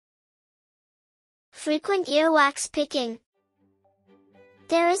Frequent earwax picking.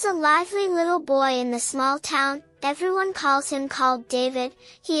 There is a lively little boy in the small town. Everyone calls him called David.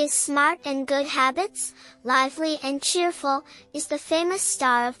 He is smart and good habits, lively and cheerful, is the famous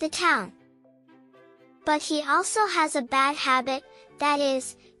star of the town. But he also has a bad habit, that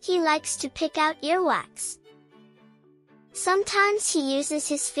is, he likes to pick out earwax. Sometimes he uses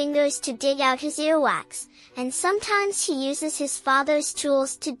his fingers to dig out his earwax, and sometimes he uses his father's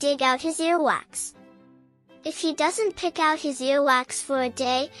tools to dig out his earwax. If he doesn't pick out his earwax for a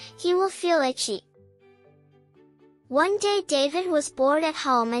day, he will feel itchy. One day David was bored at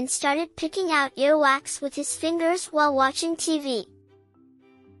home and started picking out earwax with his fingers while watching TV.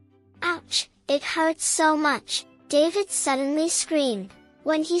 Ouch! It hurts so much, David suddenly screamed.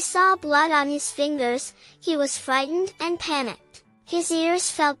 When he saw blood on his fingers, he was frightened and panicked. His ears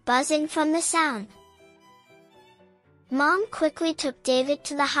felt buzzing from the sound. Mom quickly took David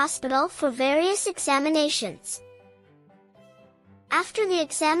to the hospital for various examinations. After the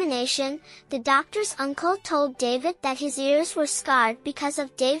examination, the doctor's uncle told David that his ears were scarred because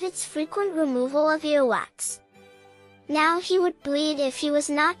of David's frequent removal of earwax. Now he would bleed if he was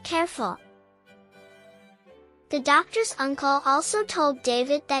not careful. The doctor's uncle also told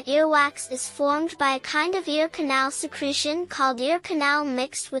David that earwax is formed by a kind of ear canal secretion called ear canal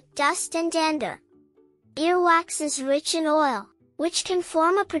mixed with dust and dander. Earwax is rich in oil, which can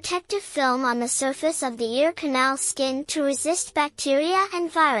form a protective film on the surface of the ear canal skin to resist bacteria and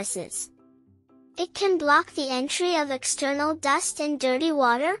viruses. It can block the entry of external dust and dirty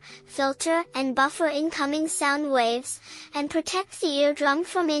water, filter and buffer incoming sound waves, and protect the eardrum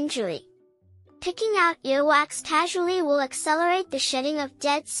from injury. Picking out earwax casually will accelerate the shedding of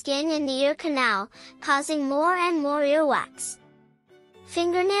dead skin in the ear canal, causing more and more earwax.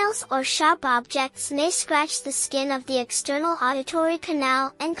 Fingernails or sharp objects may scratch the skin of the external auditory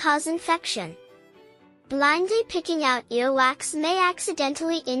canal and cause infection. Blindly picking out earwax may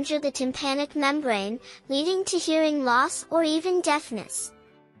accidentally injure the tympanic membrane, leading to hearing loss or even deafness.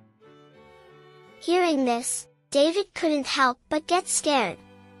 Hearing this, David couldn't help but get scared.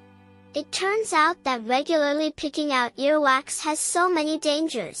 It turns out that regularly picking out earwax has so many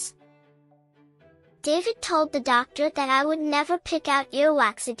dangers. David told the doctor that I would never pick out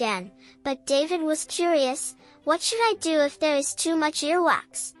earwax again, but David was curious, what should I do if there is too much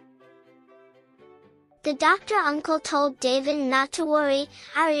earwax? The doctor uncle told David not to worry,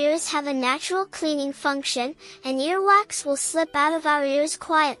 our ears have a natural cleaning function, and earwax will slip out of our ears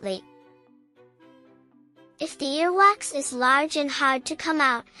quietly. If the earwax is large and hard to come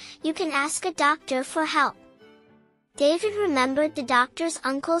out, you can ask a doctor for help. David remembered the doctor's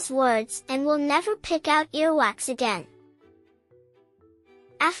uncle's words and will never pick out earwax again.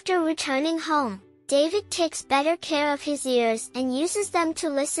 After returning home, David takes better care of his ears and uses them to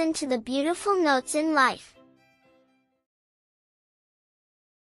listen to the beautiful notes in life.